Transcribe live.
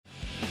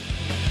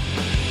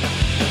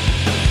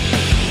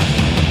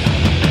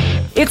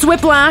It's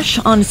Whiplash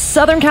on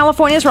Southern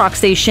California's rock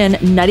station,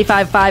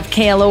 95.5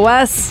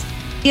 KLOS.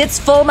 It's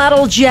Full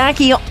Metal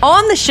Jackie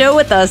on the show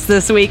with us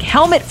this week.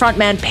 Helmet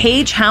frontman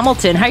Paige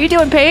Hamilton. How you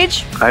doing,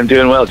 Paige? I'm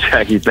doing well,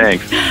 Jackie.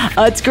 Thanks.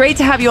 It's great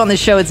to have you on the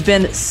show. It's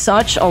been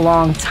such a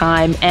long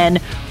time,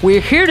 and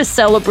we're here to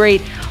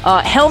celebrate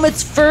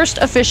Helmet's first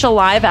official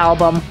live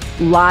album,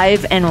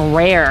 Live and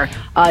Rare.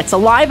 It's a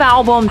live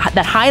album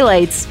that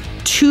highlights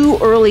two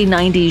early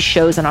 90s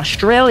shows in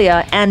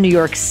Australia and New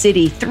York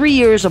City, 3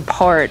 years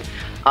apart.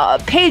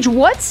 Paige,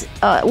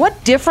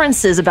 what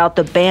differences about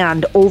the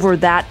band over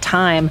that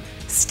time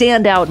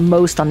stand out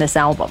most on this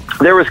album?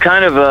 There was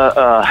kind of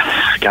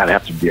God, I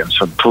have to be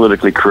so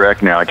politically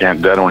correct now. I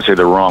don't want to say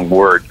the wrong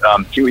word.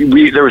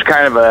 There was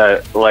kind of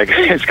a, like,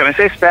 can I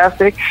say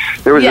spastic?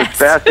 There was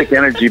Yes. a spastic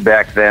energy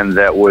back then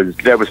that was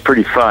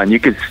pretty fun. You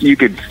could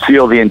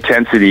feel the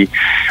intensity.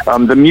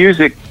 The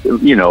music,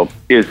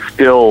 is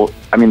still.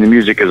 I mean, the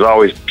music has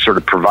always sort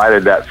of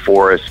provided that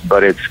for us, but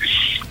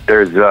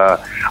there's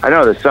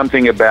there's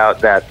something about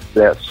that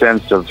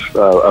sense of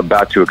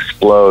about to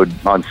explode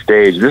on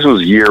stage. This was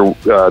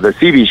the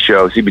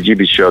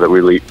CBGB show that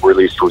we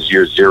released was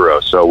year zero.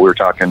 So we're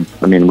talking,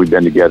 we've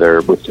been together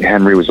with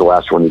Henry was the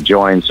last one to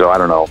join. So I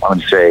don't know, I'm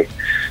going to say,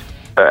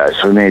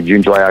 so May,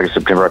 June, July, August,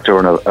 September,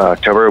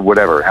 October,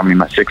 whatever, how many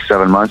months,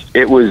 6-7 months.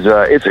 It was,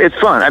 it's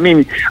fun.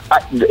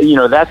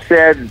 That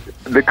said,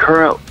 the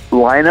current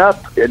lineup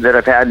that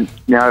I've had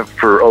now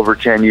for over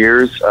 10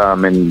 years,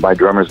 and my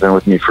drummer's been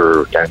with me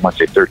for, I want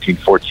to say 13,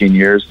 14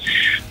 years,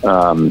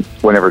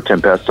 whenever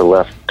Tempesta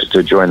left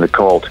to join the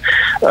Cult.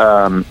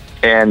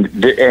 And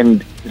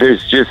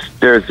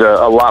there's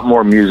a lot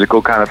more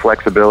musical kind of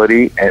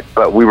flexibility,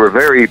 but we were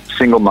very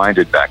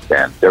single-minded back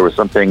then. There was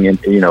something,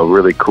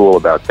 really cool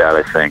about that,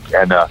 I think.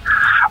 And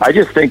I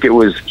just think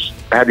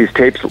I had these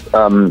tapes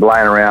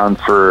lying around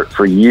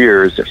for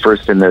years, at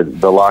first in the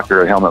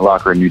Helmet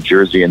Locker in New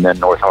Jersey, and then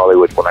North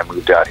Hollywood when I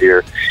moved out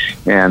here.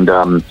 And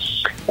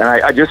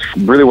I just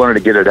really wanted to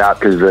get it out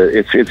because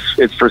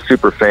it's for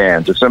super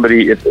fans. If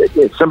somebody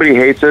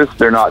hates us,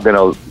 they're not going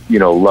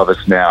to love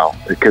us now,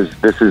 because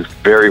this is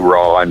very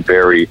raw and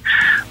very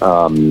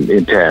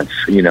intense.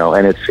 And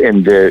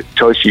the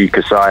Toshi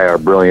Kasai,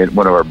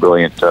 one of our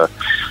brilliant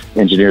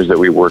engineers that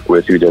we work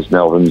with, who does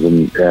Melvins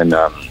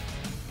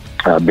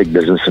and Big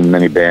Business and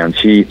many bands.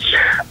 He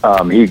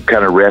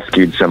kind of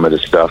rescued some of the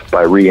stuff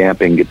by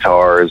reamping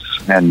guitars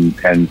and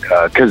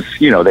because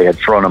they had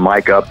thrown a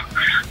mic up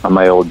on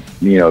my old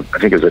I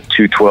think it was a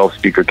 212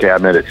 speaker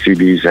cabinet at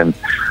CB's, and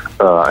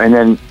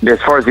then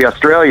as far as the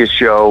Australia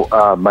show,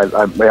 I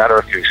don't know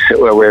if you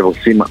were able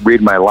to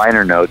read my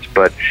liner notes,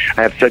 but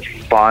I have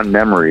such fond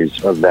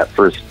memories of that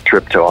first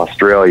trip to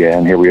Australia,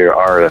 and here we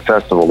are at a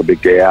festival, the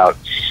big day out,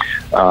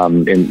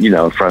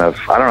 in front of,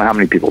 I don't know how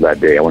many people that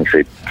day. I want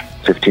to say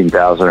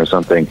 15,000 or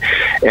something,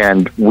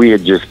 and we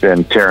had just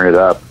been tearing it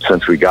up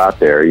since we got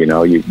there. You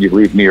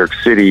leave New York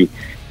City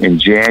in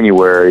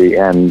January,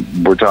 and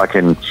we're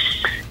talking,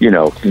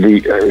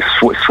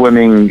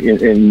 swimming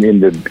in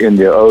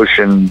the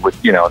ocean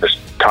with there's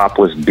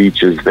topless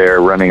beaches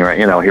there running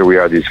around. Here we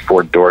are, these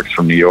four dorks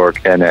from New York,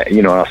 and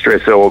in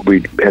Australia. So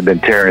we had been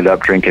tearing it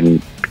up,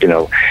 drinking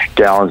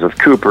gallons of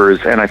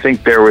Coopers, and I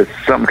think there was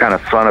something kind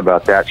of fun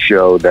about that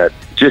show, that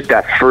just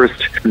that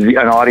first an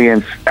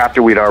audience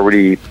after we'd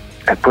already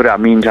had put out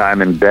Meantime,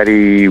 and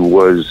Betty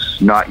was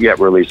not yet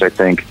released, I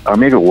think, or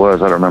maybe it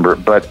was, I don't remember,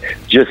 but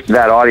just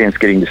that audience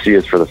getting to see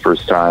us for the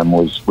first time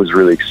was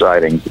really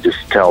exciting to just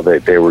tell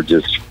that they were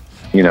just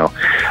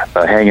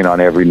hanging on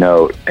every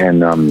note,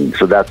 and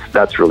so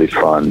that's really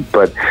fun.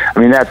 But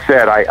that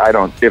said, I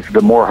don't, if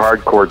the more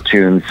hardcore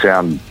tunes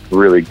sound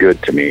really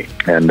good to me,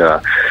 and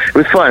it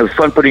was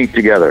fun putting it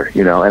together,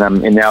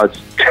 and now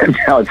it's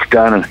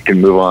done and I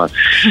can move on.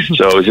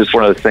 So it was just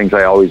one of the things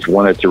I always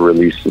wanted to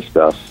release the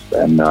stuff,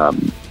 and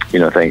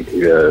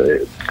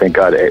thank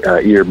God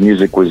Ear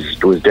Music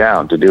was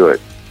down to do it.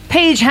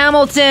 Paige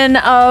Hamilton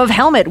of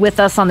Helmet with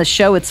us on the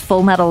show. It's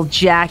Full Metal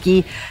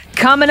Jackie.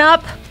 Coming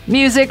up,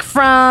 music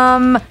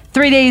from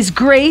 3 Days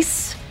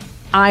Grace,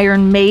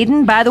 Iron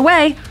Maiden. By the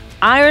way,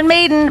 Iron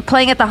Maiden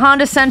playing at the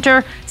Honda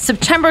Center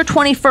September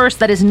 21st.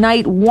 That is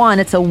night one.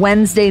 It's a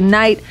Wednesday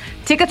night.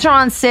 Tickets are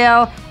on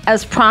sale.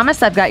 As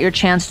promised, I've got your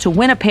chance to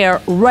win a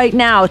pair right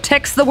now.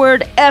 Text the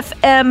word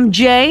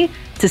FMJ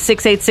to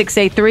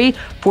 68683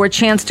 for a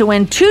chance to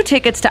win 2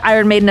 tickets to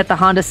Iron Maiden at the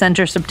Honda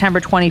Center September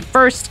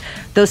 21st.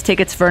 Those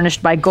tickets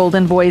furnished by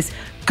Golden Boys.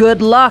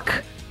 Good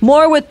luck.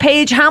 More with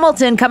Paige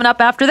Hamilton coming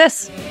up after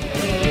this.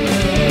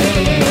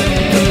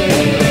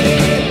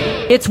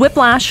 It's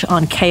Whiplash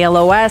on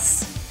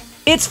KLOS.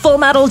 It's Full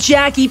Metal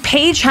Jackie.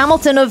 Paige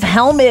Hamilton of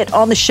Helmet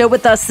on the show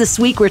with us this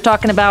week. We're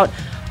talking about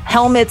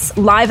Helmet's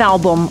live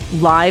album,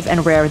 Live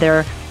and Rare,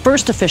 their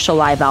first official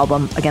live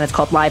album. Again, it's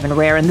called Live and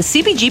Rare. And the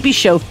CBGB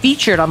show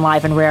featured on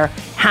Live and Rare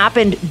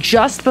happened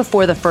just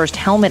before the first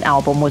Helmet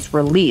album was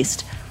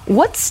released.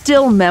 What's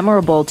still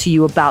memorable to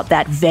you about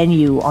that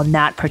venue on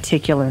that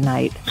particular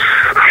night?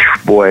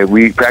 boy,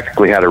 we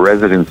practically had a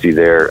residency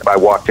there. I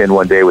walked in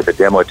one day with a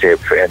demo tape,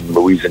 and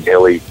Louise and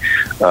Hilly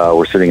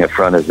were sitting up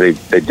front as they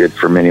did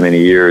for many, many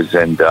years.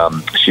 And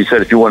she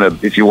said, if you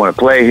want to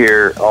play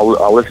here,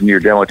 I'll listen to your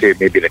demo tape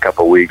maybe in a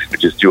couple of weeks, but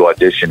just do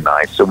audition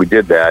nights. So we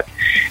did that.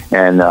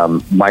 And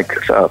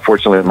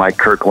fortunately, Mike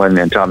Kirkland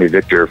and Tommy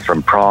Victor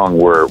from Prong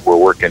were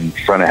working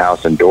front of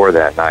house and door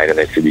that night, and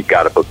they said, you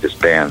got to book this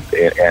band.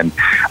 And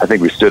I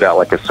think we stood out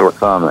like a sore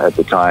thumb at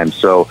the time.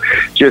 So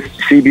just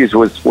CB's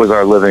was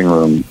our living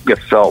room. It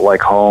felt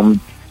like home.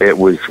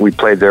 We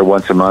played there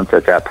once a month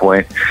at that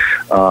point.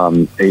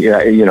 We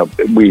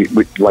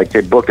like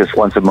they booked us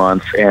once a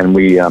month, and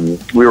we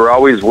were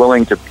always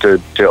willing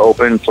to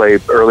open, play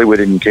early. We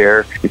didn't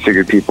care. We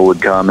figured people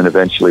would come, and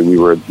eventually we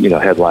were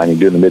headlining,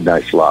 doing the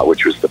midnight slot,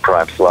 which was the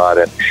prime slot.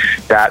 And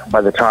that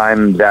by the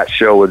time that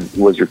show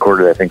was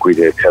recorded, I think we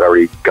had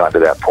already gotten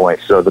to that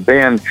point. So the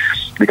band,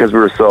 because we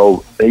were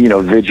so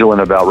vigilant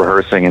about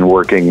rehearsing and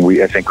working,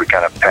 I think we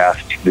kind of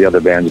passed the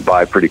other bands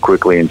by pretty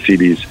quickly, and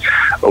CB's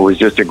was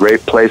just a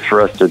great place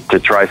for us to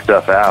try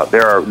stuff out.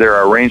 There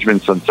are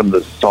arrangements on some of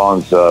the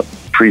songs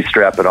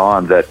pre-Strap It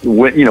On that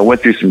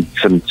went through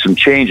some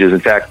changes. In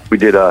fact, we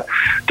did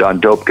on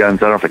Dope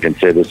Guns. I don't know if I can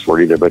say this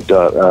word either, but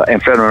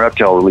Amphetamine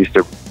Reptile released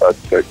a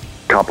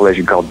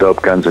compilation called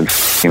Dope Guns and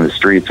in the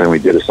Streets, and we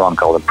did a song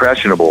called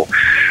Impressionable,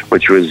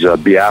 which was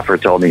Biafra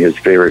told me his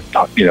favorite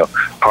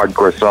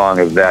hardcore song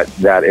of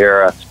that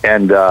era.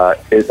 And I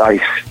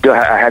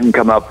hadn't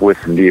come up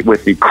with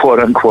the quote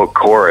unquote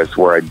chorus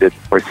where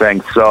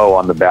sang "so"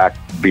 on the back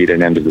beat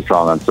and ended the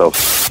song on "so."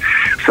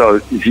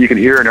 So you can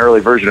hear an early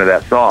version of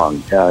that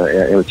song.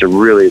 It's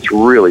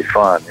really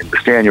fun. And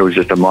Daniel was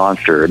just a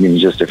monster. I mean,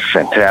 he's just a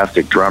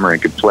fantastic drummer and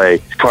could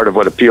play. Part of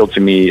what appealed to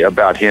me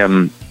about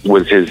him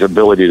was his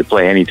ability to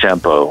play any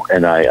tempo.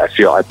 And I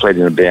feel I played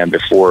in a band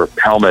before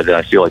Helmet, and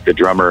I feel like the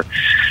drummer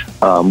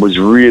was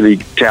really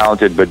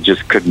talented, but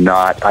just could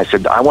not. I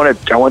said, I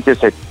want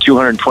this at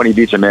 220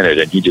 beats a minute,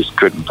 and he just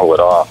couldn't pull it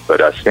off.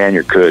 But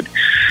Spaniard could.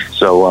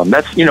 So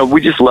that's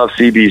we just love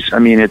CB's. I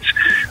mean, it's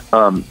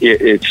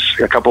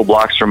a couple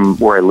blocks from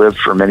where I lived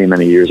for many,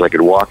 many years. I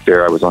could walk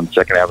there. I was on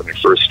 2nd Avenue,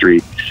 1st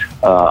Street.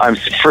 I'm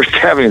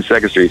 1st Avenue and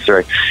 2nd Street,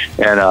 sorry.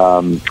 And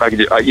I could,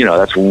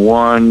 that's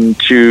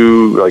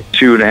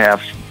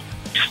 2.5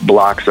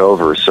 blocks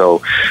over.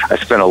 So I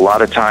spent a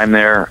lot of time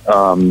there,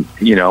 and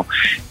I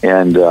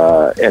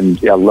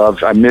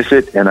miss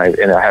it. And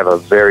I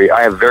have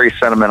very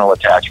sentimental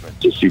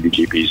attachment to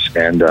CBGB's.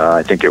 And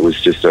I think it was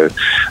just an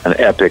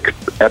epic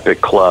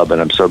club.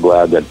 And I'm so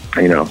glad that,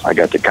 I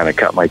got to kind of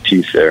cut my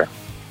teeth there.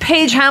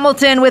 Paige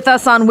Hamilton with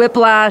us on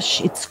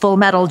Whiplash. It's Full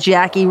Metal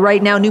Jackie.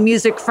 Right now, new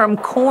music from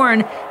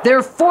Korn.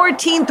 Their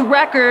 14th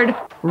record,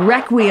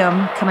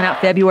 Requiem, coming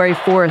out February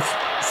 4th.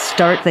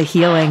 Start the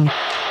healing.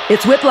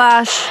 It's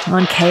Whiplash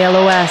on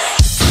KLOS.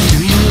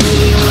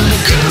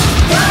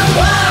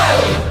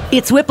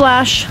 It's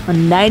Whiplash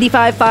on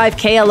 95.5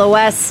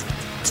 KLOS.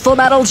 It's Full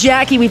Metal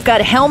Jackie. We've got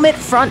Helmet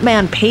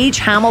frontman Paige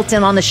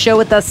Hamilton on the show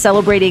with us,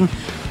 celebrating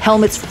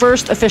Helmet's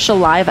first official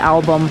live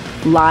album,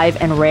 Live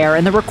and Rare.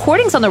 And the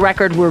recordings on the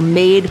record were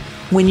made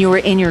when you were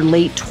in your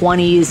late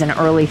 20s and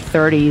early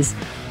 30s.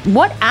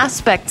 What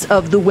aspects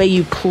of the way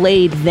you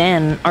played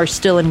then are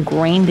still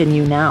ingrained in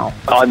you now?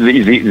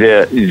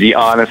 The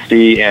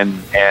honesty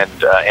and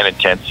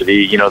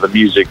intensity. The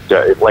music,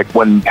 like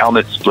when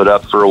Helmet split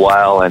up for a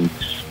while, and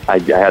I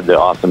had the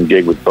awesome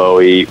gig with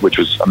Bowie, which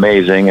was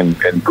amazing and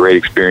great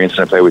experience.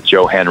 And I played with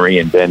Joe Henry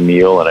and Ben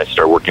Neal, and I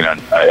started working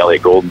on L.A.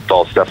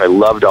 Goldenthal stuff. I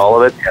loved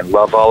all of it and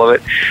love all of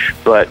it,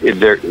 but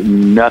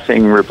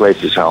nothing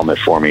replaces Helmet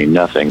for me.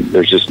 Nothing.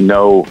 There's just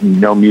no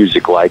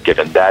music like it,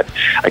 and that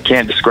I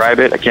can't describe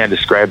it. I can't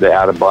describe the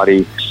out of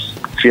body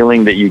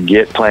feeling that you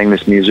get playing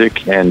this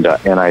music. And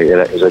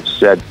as I've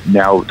said,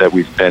 now that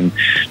we've been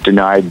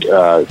denied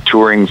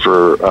touring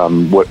for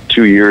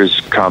 2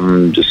 years,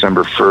 come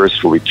December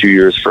 1st will be 2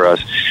 years for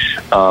us,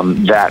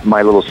 that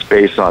my little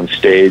space on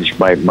stage,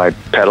 my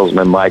pedals,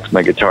 my mics,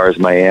 my guitars,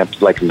 my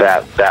amps, like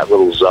that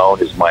little zone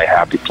is my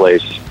happy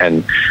place,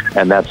 and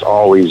that's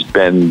always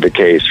been the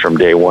case from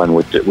day one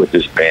with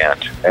this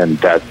band. And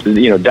that's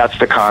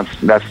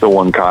the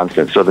one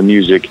constant. So the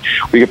music,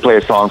 we could play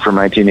a song from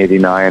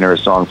 1989 or a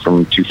song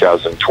from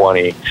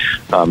 2020.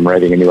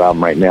 Writing a new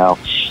album right now,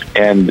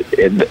 and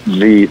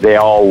they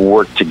all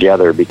work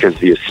together because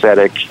the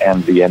aesthetic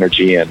and the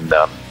energy and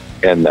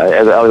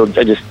as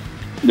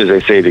I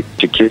say to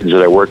kids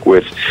that I work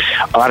with,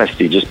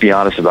 honesty. Just be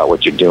honest about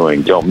what you're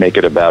doing. Don't make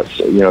it about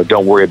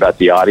don't worry about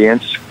the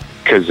audience,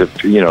 because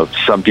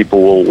some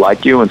people will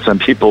like you and some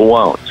people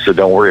won't. So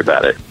don't worry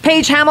about it.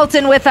 Paige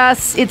Hamilton with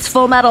us. It's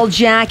Full Metal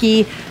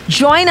Jackie.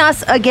 Join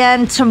us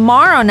again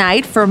tomorrow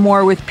night for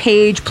more with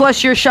Paige,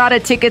 plus your shot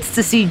at tickets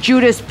to see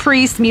Judas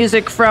Priest,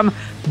 music from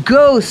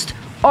Ghost,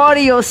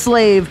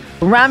 Audioslave,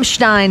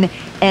 Rammstein,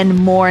 and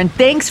more. And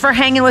thanks for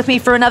hanging with me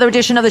for another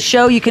edition of the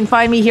show. You can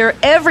find me here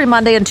every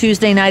Monday and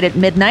Tuesday night at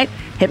midnight.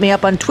 Hit me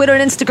up on Twitter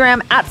and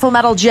Instagram at Full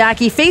Metal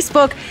Jackie.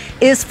 Facebook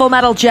is Full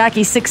Metal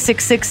Jackie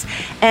 666.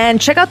 And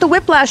check out the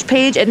Whiplash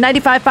page at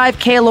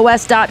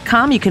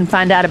 955KLOS.com. You can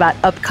find out about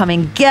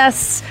upcoming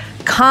guests,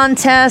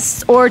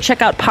 contests, or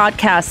check out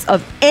podcasts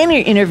of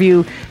any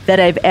interview that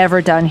I've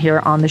ever done here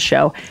on the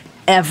show.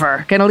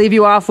 Ever. Gonna leave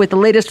you off with the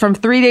latest from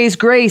 3 Days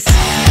Grace,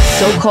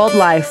 So-Called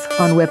Life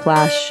on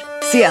Whiplash.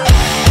 See ya.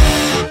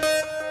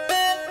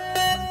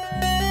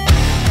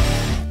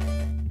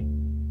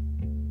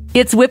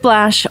 It's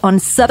Whiplash on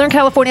Southern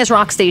California's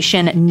rock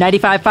station,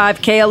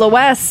 95.5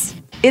 KLOS.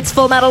 It's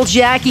Full Metal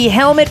Jackie,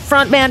 Helmet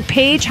frontman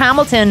Paige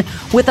Hamilton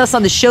with us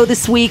on the show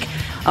this week.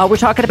 We're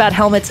talking about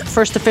Helmet's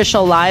first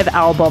official live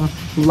album,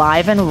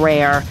 Live and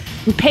Rare.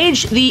 And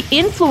Paige, the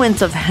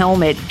influence of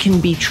Helmet can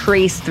be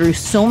traced through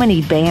so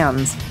many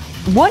bands.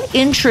 What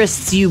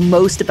interests you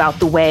most about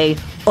the way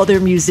other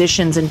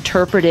musicians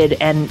interpreted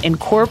and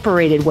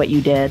incorporated what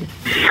you did?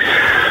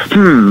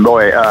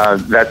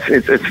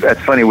 That's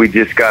funny. We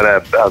just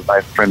got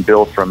my friend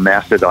Bill from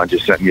Mastodon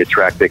just sent me a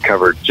track they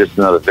covered, Just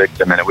Another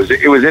Victim, and it was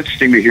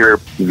interesting to hear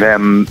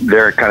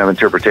their kind of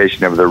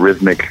interpretation of the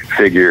rhythmic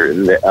figure,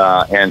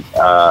 and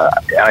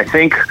I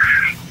think,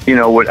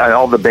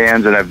 all the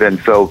bands, and I've been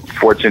so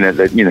fortunate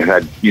that,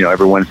 had,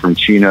 everyone from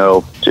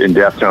Chino in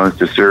Deftones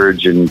to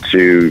Surge and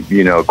to,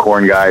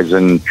 Korn guys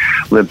and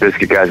Limp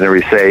Bizkit guys, and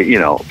everybody say,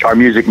 our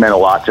music meant a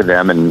lot to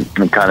them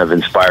and kind of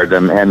inspired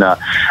them. And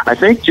I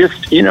think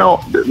just, you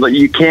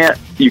can't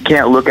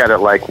look at it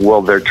like,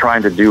 well, they're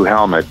trying to do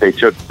Helmet. They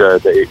took the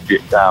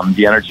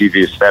energy,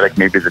 the aesthetic,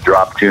 maybe the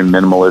drop tune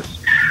minimalist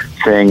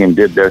thing, and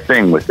did their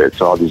thing with it.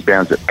 So all these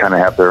bands that kind of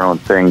have their own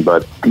thing.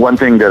 But one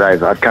thing that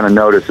I've kind of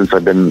noticed since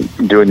I've been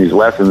doing these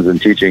lessons and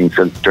teaching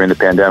since during the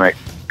pandemic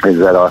is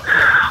that a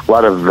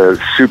lot of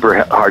the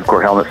super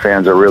hardcore Helmet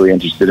fans are really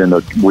interested in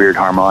the weird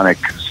harmonic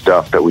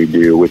stuff that we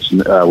do, which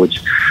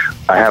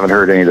I haven't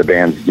heard any of the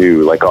bands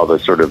do, like all the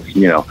sort of,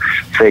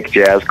 fake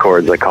jazz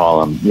chords, I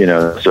call them,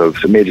 so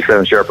major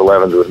 7 sharp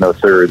 11s with no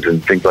thirds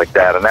and things like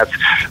that. And that's,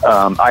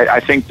 I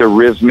think the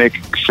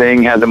rhythmic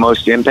thing had the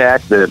most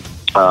impact.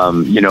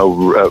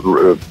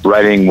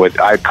 Writing what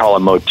I call a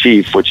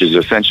motif, which is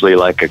essentially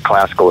like a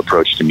classical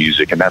approach to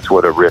music, and that's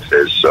what a riff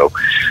is. So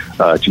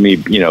to me,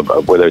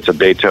 whether it's a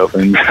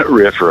Beethoven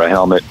riff or a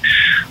Helmet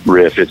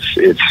riff,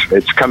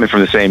 it's coming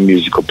from the same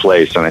musical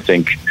place, and I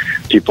think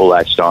people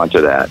latched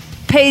onto that.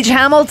 Paige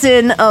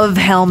Hamilton of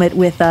Helmet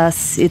with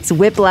us. It's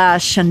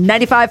Whiplash on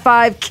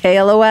 95.5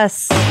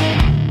 KLOS.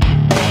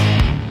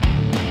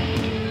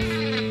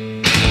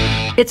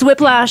 It's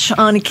Whiplash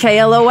on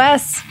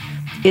KLOS.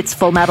 It's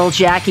Full Metal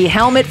Jackie,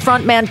 Helmet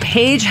frontman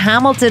Paige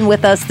Hamilton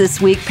with us this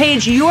week.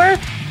 Paige, you're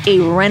a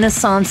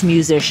Renaissance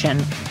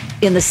musician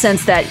in the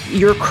sense that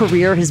your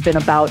career has been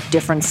about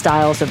different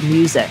styles of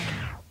music.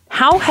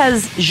 How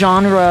has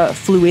genre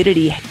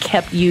fluidity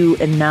kept you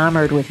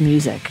enamored with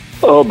music?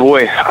 Oh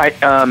boy, I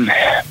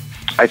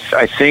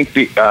think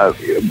I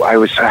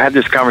had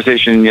this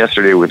conversation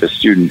yesterday with a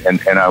student,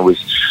 and I was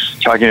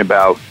talking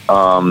about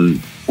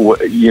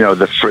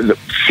the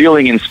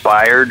feeling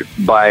inspired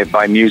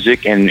by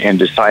music and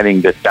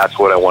deciding that that's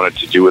what I wanted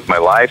to do with my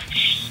life.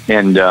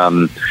 And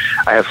I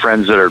have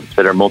friends that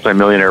are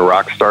multimillionaire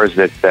rock stars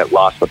that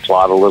lost the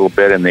plot a little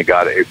bit, and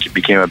it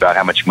became about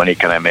how much money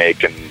can I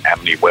make and how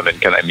many women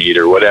can I meet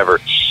or whatever,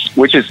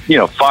 which is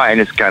fine.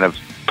 It's kind of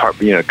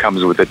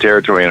comes with the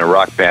territory in a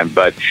rock band.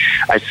 But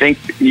I think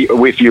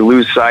if you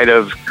lose sight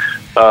of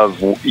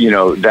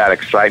that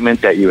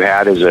excitement that you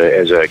had as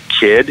a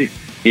kid.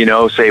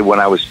 Say when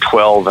I was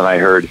 12 and I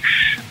heard,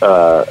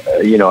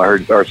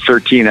 or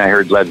 13, I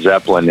heard Led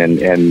Zeppelin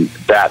and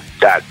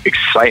that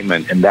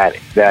excitement and that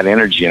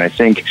energy. And I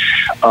think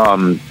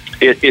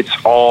it's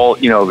all,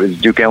 as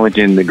Duke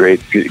Ellington, the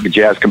great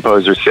jazz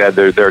composer, said,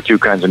 there are two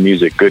kinds of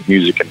music, good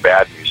music and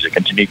bad music.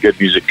 And to me, good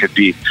music could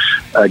be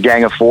a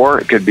Gang of Four,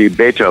 it could be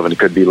Beethoven, it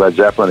could be Led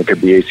Zeppelin, it could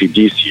be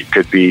AC/DC, it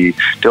could be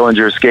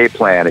Dillinger Escape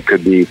Plan, it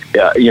could be,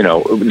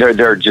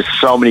 there are just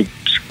so many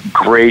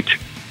great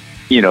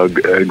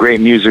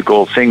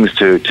musical things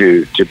to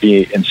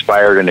be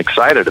inspired and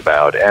excited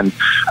about, and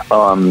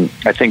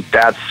I think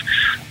that's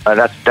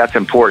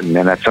important,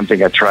 and that's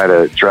something I try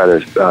to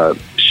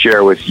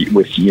share with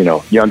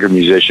younger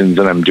musicians.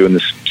 And I'm doing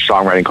this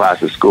songwriting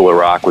class at School of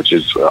Rock, which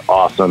is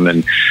awesome,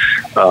 and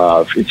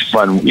it's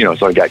fun.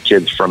 So I've got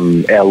kids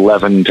from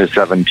 11 to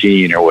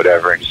 17 or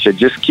whatever, and so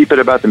just keep it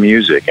about the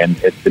music, and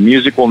the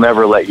music will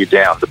never let you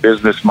down. The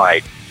business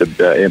might,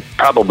 it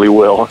probably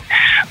will,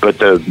 but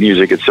the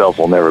music itself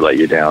will never let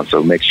you down.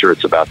 So make sure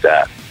it's about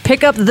that.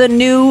 Pick up the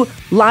new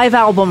live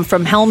album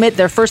from Helmet,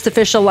 their first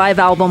official live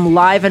album,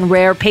 Live and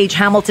Rare. Paige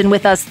Hamilton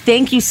with us.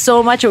 Thank you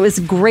so much. It was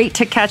great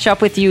to catch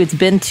up with you. It's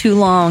been too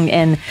long.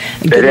 It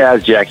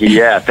has, Jackie.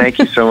 Yeah, thank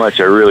you so much.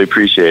 I really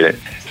appreciate it.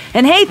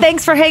 And hey,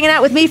 thanks for hanging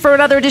out with me for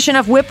another edition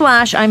of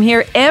Whiplash. I'm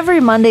here every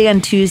Monday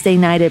and Tuesday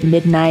night at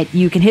midnight.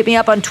 You can hit me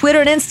up on Twitter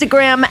and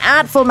Instagram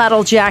at Full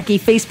Metal Jackie.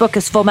 Facebook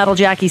is Full Metal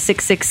Jackie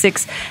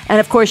 666.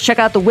 And of course, check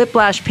out the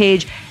Whiplash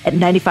page at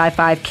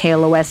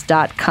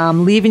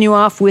 955KLOS.com. Leaving you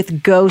off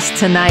with Ghost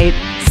tonight.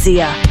 See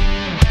ya.